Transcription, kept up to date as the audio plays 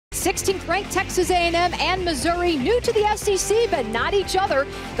16th ranked Texas A&M and Missouri, new to the SEC, but not each other.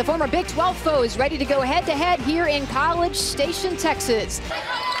 The former Big 12 foes ready to go head-to-head here in College Station, Texas.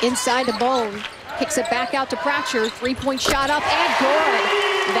 Inside to Bone, kicks it back out to Pratcher. Three-point shot up and good.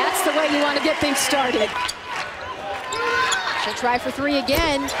 That's the way you want to get things started. She'll try for three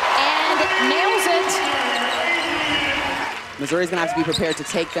again and nails it. Missouri's gonna have to be prepared to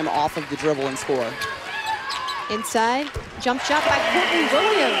take them off of the dribble and score. Inside, jump shot by Courtney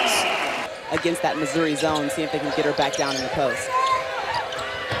Williams. Against that Missouri zone, see if they can get her back down in the post.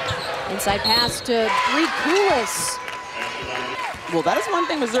 Inside pass to Bree Coulis. Well, that is one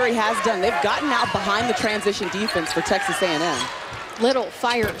thing Missouri has done. They've gotten out behind the transition defense for Texas A&M. Little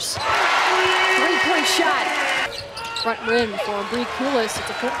fires. Three-point shot. Front rim for Bree Coulis. It's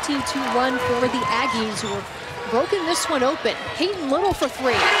a 14-2 run for the Aggies, who have broken this one open. Peyton Little for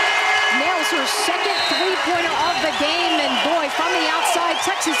three. Nails her second three-pointer of the game, and boy, from the outside,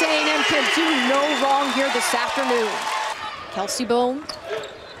 Texas A&M can do no wrong here this afternoon. Kelsey Bone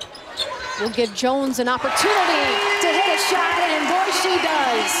will give Jones an opportunity to hit a shot, and boy, she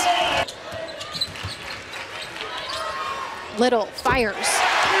does. Little fires.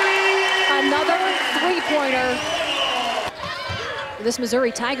 Another three-pointer for this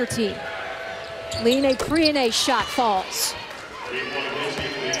Missouri Tiger team. Line Priena's shot falls.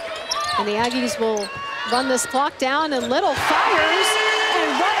 And the Aggies will run this clock down, and Little fires,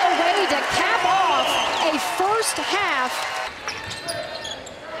 and what a way to cap off a first half.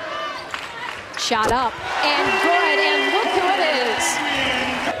 Shot up and good, and look who it is.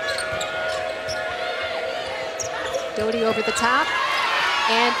 Doty over the top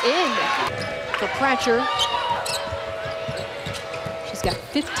and in for Pratcher. She's got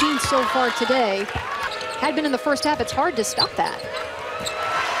 15 so far today. Had been in the first half. It's hard to stop that.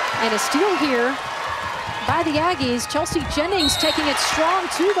 And a steal here by the Aggies. Chelsea Jennings taking it strong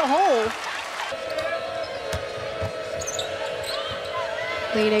to the hole.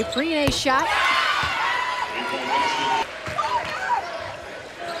 Line Priena's shot.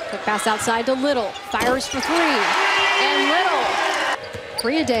 Quick pass outside to Little. Fires for three. And Little.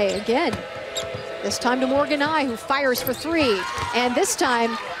 Priene again. This time to Morgan I, who fires for three. And this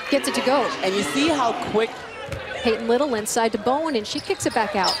time gets it to go. And you see how quick Peyton Little inside to Bone, and she kicks it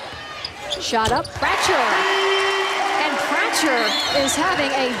back out. Shot up, Pratcher. And Pratcher is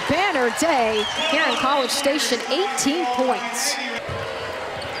having a banner day here in College Station, 18 points.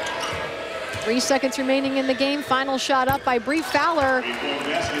 3 seconds remaining in the game. Final shot up by Bree Fowler.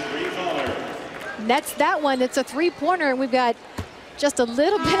 Nets that one. It's a three-pointer, and we've got just a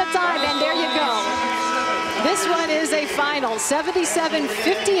little bit of time, and there you go. This one is a final,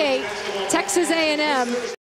 77-58, Texas A&M.